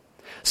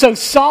 So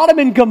Sodom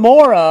and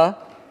Gomorrah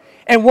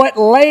and what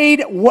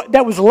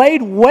was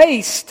laid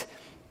waste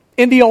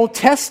in the Old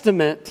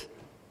Testament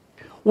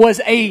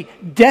was a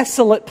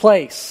desolate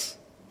place.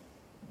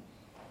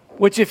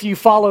 Which, if you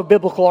follow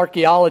biblical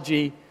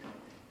archaeology,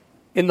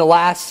 in the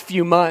last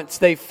few months,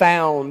 they've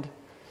found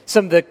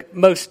some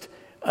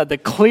of the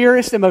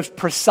clearest and most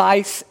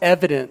precise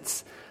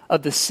evidence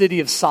of the city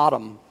of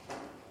Sodom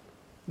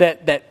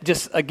that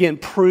just, again,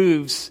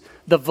 proves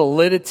the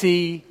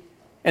validity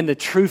and the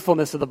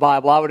truthfulness of the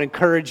Bible. I would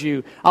encourage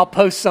you. I'll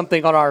post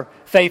something on our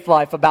Faith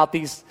Life about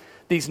these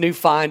new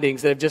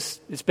findings that have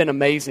it's been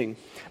amazing.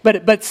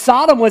 But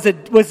Sodom was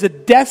a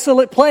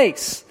desolate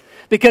place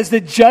because the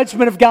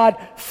judgment of God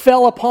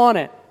fell upon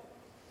it.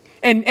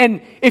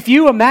 And if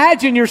you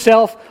imagine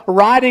yourself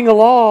riding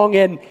along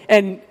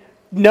and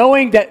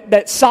knowing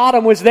that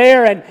Sodom was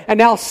there and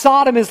now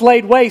Sodom is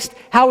laid waste,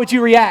 how would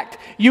you react?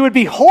 You would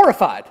be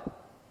horrified.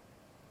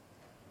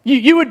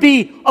 You would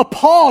be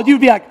appalled. You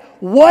would be like,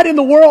 what in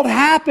the world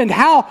happened?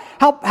 How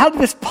did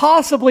this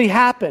possibly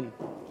happen?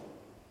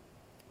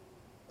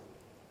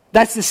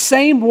 That's the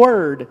same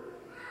word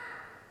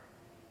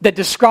that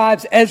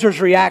describes Ezra's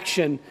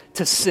reaction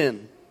to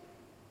sin.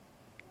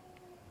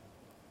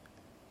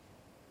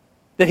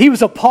 That he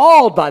was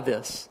appalled by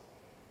this.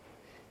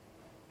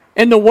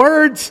 And the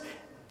words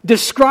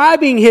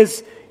describing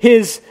his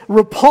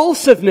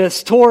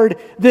repulsiveness toward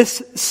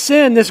this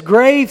sin, this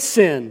grave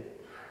sin,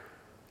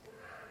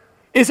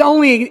 is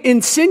only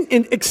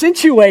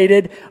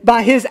accentuated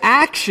by his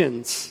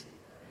actions.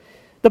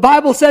 The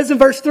Bible says in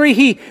verse 3,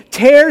 he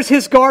tears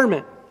his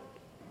garment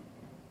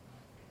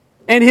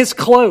and his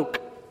cloak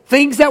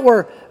things that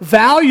were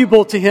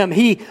valuable to him.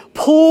 He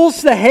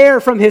pulls the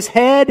hair from his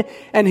head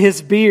and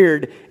his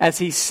beard as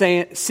he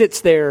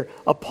sits there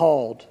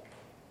appalled.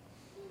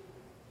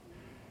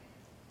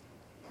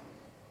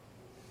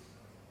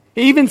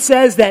 He even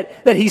says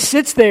that he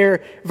sits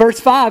there, verse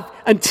 5,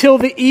 until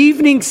the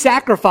evening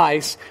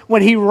sacrifice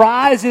when he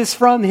rises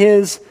from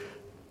his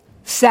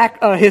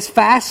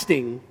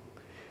fasting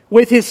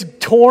with his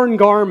torn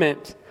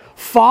garment,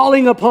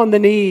 falling upon the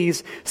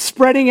knees,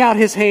 spreading out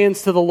his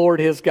hands to the Lord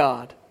his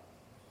God.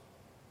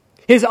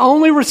 His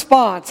only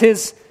response,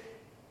 his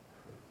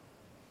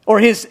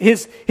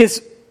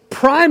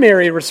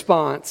primary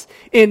response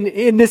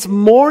in this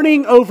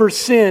mourning over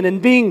sin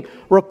and being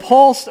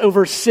repulsed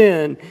over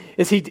sin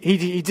is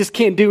he just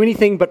can't do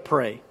anything but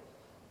pray.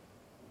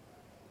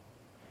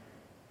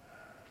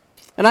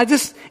 And I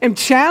just am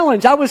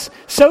challenged. I was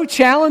so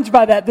challenged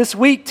by that this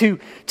week to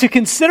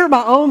consider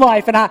my own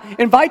life. And I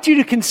invite you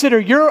to consider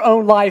your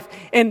own life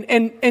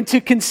and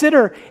to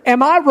consider,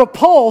 am I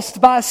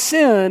repulsed by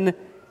sin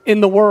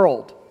in the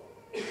world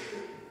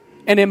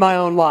and in my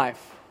own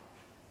life?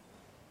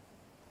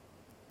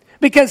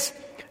 Because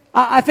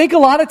I think a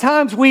lot of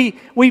times we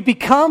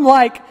become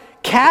like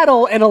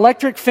cattle and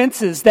electric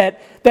fences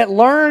that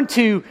learn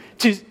to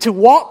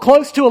walk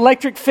close to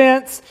electric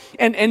fence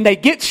and they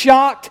get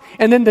shocked,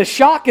 and then the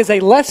shock is a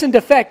lessened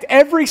effect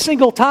every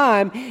single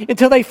time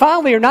until they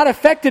finally are not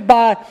affected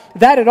by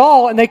that at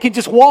all, and they can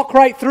just walk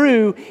right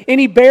through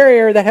any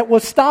barrier that will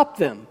stop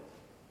them.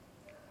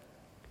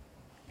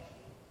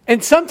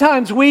 And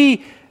sometimes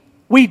we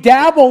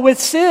dabble with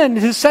sin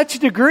to such a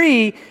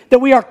degree that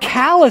we are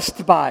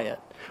calloused by it.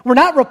 We're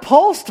not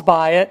repulsed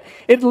by it.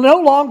 It no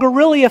longer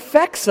really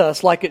affects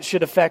us like it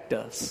should affect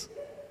us.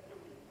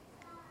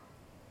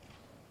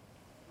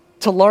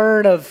 To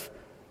learn of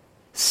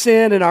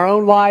sin in our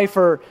own life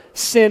or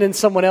sin in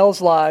someone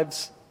else's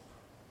lives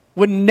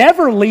would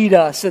never lead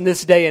us in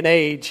this day and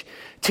age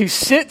to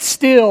sit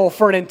still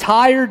for an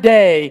entire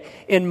day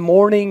in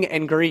mourning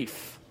and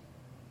grief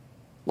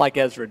like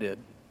Ezra did.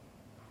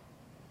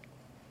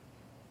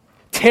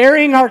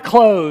 Tearing our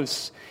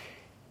clothes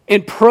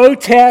in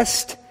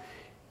protest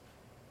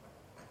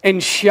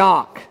and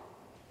shock.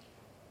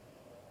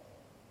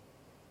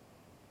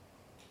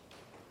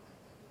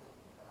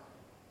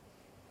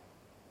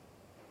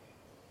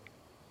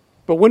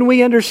 But when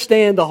we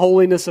understand the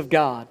holiness of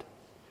God,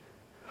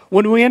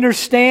 when we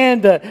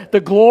understand the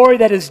glory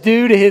that is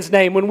due to His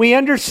name, when we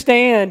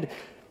understand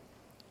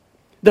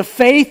the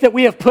faith that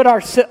we have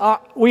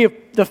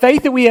the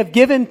faith that we have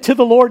given to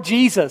the Lord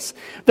Jesus,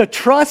 the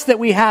trust that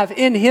we have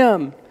in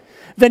Him,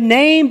 the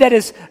name that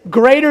is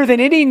greater than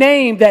any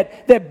name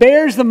that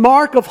bears the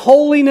mark of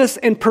holiness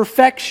and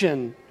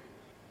perfection.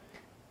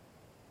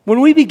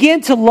 When we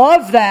begin to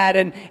love that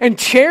and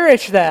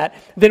cherish that,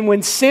 then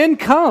when sin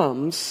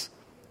comes,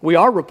 we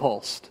are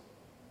repulsed.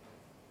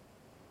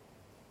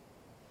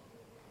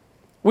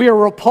 We are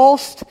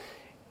repulsed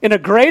in a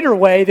greater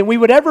way than we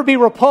would ever be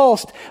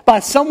repulsed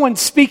by someone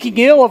speaking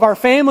ill of our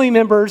family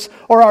members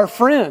or our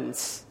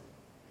friends.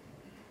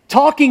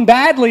 Talking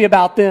badly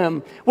about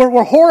them, where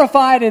we're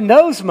horrified in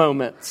those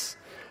moments.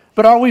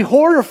 But are we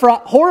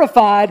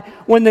horrified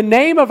when the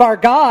name of our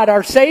God,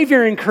 our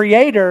Savior and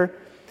Creator,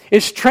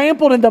 is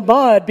trampled in the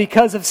mud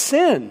because of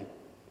sin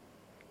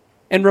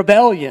and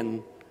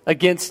rebellion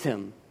against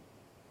Him?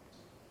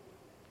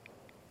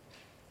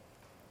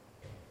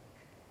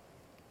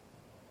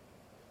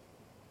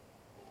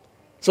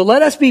 So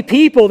let us be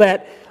people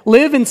that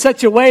live in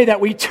such a way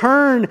that we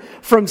turn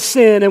from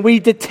sin and we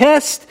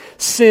detest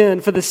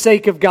sin for the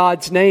sake of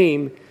God's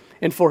name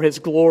and for His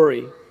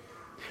glory.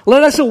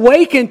 Let us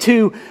awaken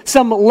to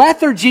some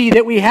lethargy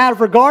that we have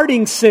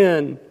regarding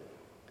sin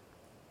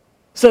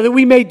so that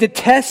we may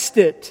detest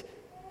it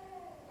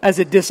as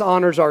it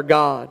dishonors our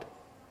God.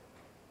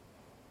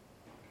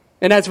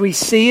 And as we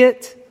see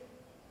it,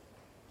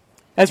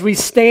 as we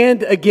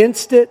stand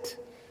against it,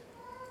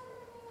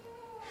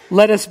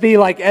 let us be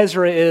like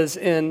Ezra is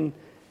in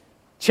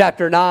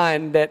chapter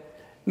 9, that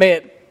may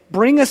it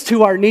bring us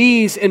to our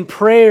knees in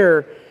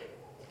prayer,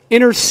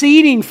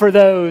 interceding for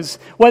those,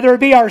 whether it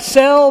be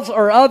ourselves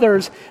or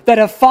others, that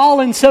have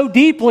fallen so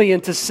deeply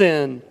into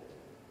sin,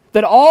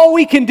 that all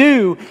we can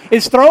do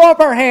is throw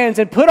up our hands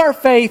and put our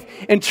faith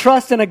and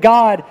trust in a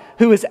God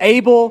who is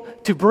able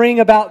to bring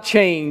about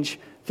change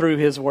through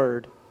His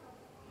Word.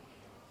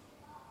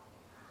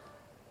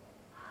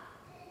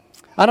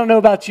 I don't know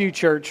about you,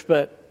 church,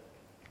 but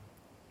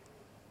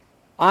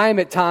I am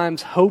at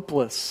times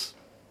hopeless.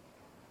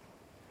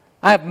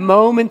 I have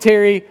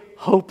momentary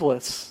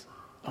hopelessness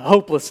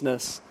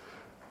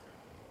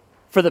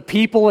for the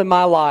people in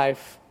my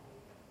life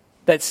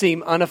that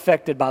seem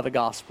unaffected by the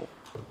gospel.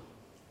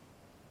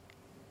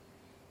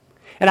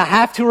 And I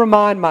have to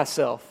remind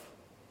myself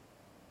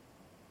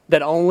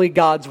that only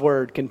God's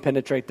Word can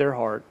penetrate their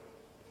heart.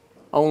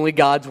 Only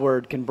God's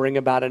Word can bring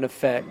about an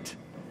effect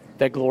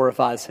that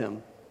glorifies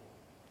Him.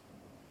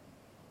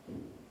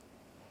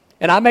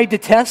 And I may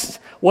detest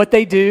what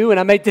they do, and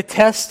I may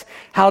detest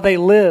how they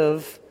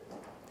live,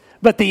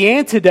 but the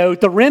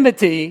antidote, the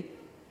remedy,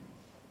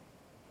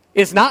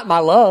 It's not my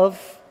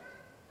love.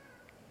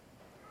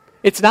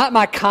 It's not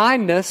my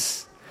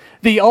kindness.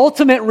 The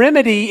ultimate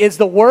remedy is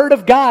the Word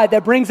of God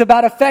that brings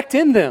about effect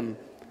in them.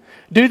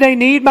 Do they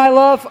need my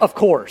love? Of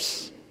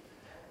course.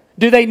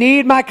 Do they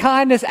need my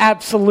kindness?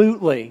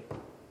 Absolutely.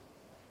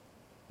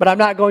 But I'm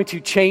not going to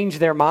change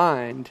their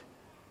mind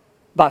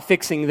by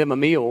fixing them a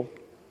meal,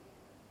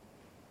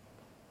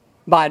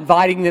 by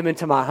inviting them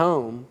into my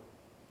home.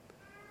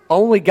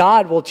 Only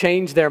God will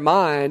change their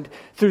mind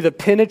through the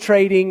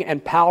penetrating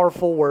and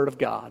powerful Word of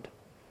God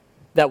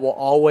that will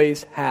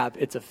always have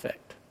its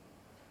effect.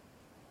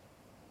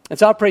 And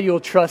so I pray you will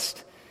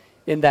trust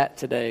in that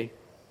today.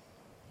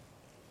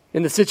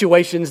 In the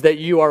situations that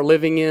you are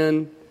living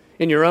in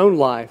your own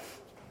life.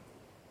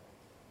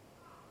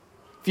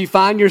 If you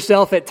find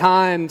yourself at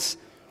times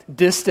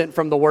distant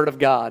from the Word of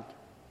God,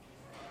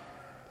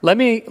 let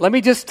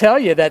me just tell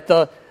you that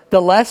the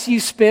less you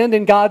spend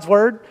in God's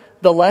Word,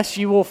 the less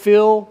you will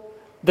feel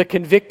the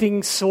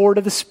convicting sword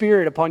of the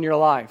Spirit upon your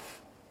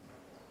life.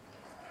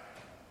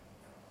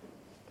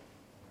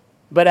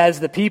 But as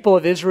the people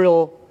of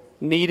Israel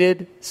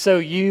needed, so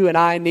you and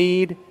I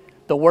need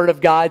the Word of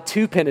God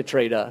to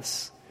penetrate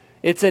us.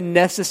 It's a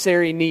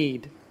necessary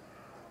need.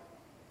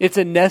 It's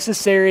a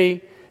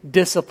necessary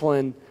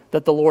discipline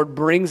that the Lord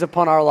brings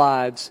upon our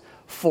lives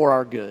for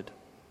our good.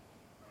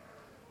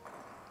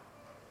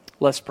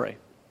 Let's pray.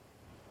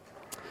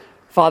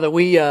 Father,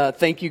 we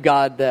thank you,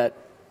 God, that,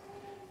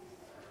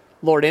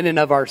 Lord, in and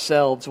of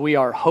ourselves, we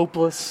are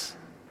hopeless.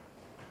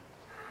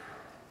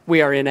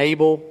 We are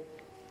unable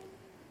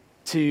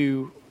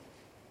to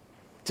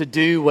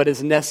do what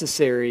is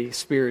necessary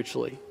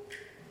spiritually.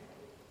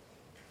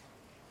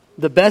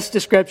 The best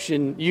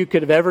description you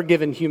could have ever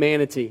given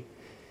humanity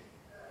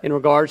in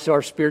regards to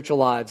our spiritual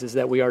lives is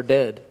that we are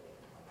dead.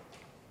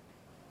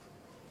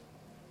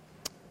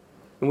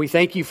 And we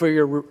thank you for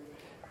your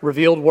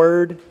revealed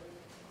word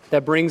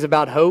that brings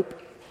about hope,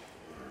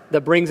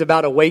 that brings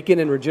about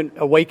awakening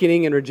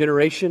and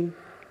regeneration,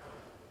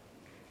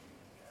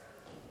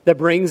 that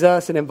brings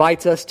us and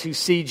invites us to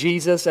see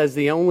Jesus as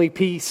the only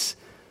peace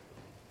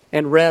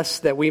and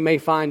rest that we may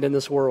find in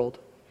this world.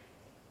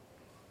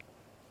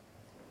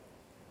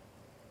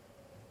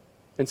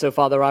 And so,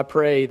 Father, I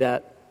pray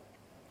that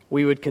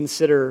we would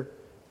consider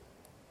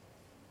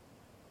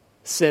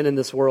sin in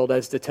this world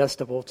as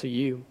detestable to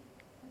you.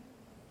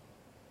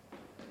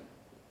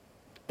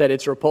 That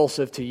it's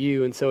repulsive to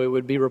you, and so it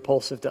would be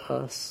repulsive to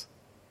us.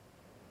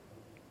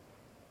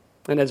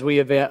 And as we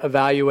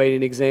evaluate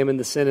and examine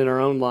the sin in our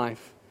own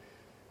life,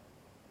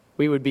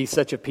 we would be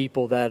such a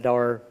people that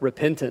are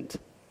repentant,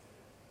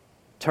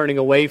 turning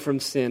away from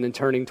sin and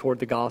turning toward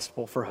the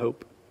gospel for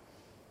hope.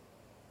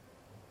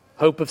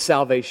 Hope of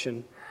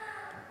salvation,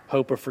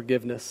 hope of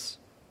forgiveness.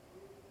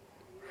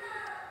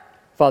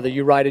 Father,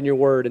 you write in your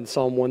word in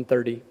Psalm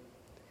 130,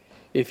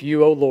 if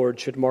you, O Lord,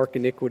 should mark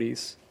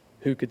iniquities,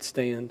 who could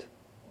stand?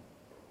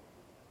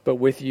 But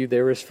with you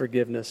there is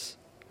forgiveness,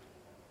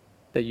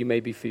 that you may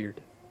be feared.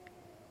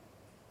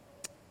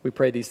 We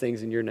pray these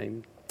things in your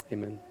name.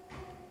 Amen.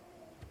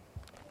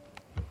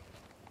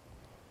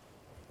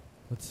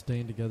 Let's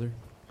stand together.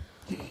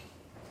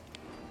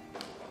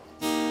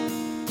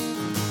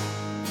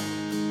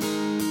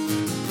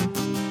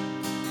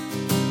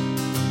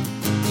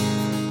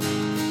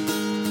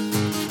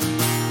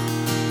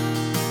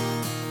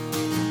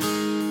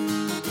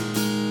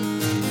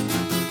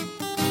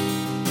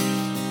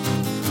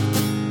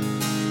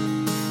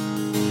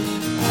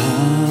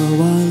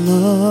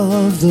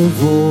 The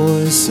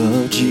voice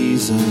of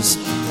Jesus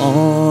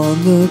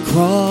on the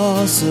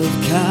cross of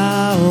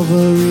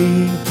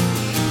Calvary.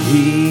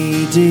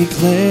 He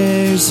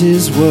declares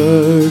his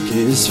work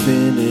is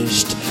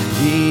finished.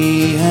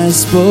 He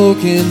has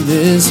spoken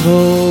this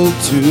hope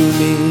to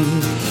me.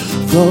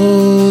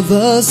 Though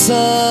the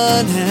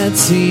sun had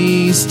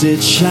ceased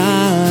its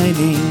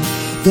shining,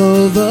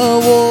 though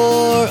the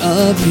war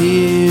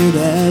appeared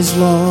as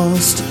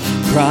lost,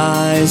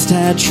 Christ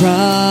had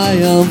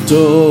triumphed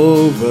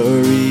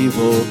over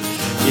evil.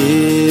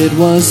 It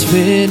was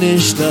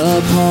finished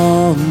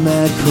upon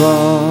that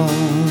cross.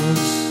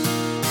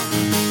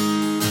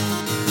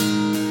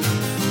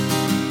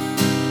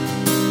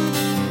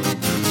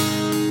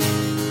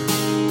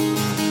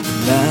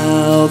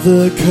 Now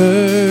the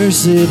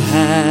curse, it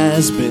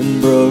has been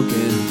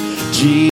broken.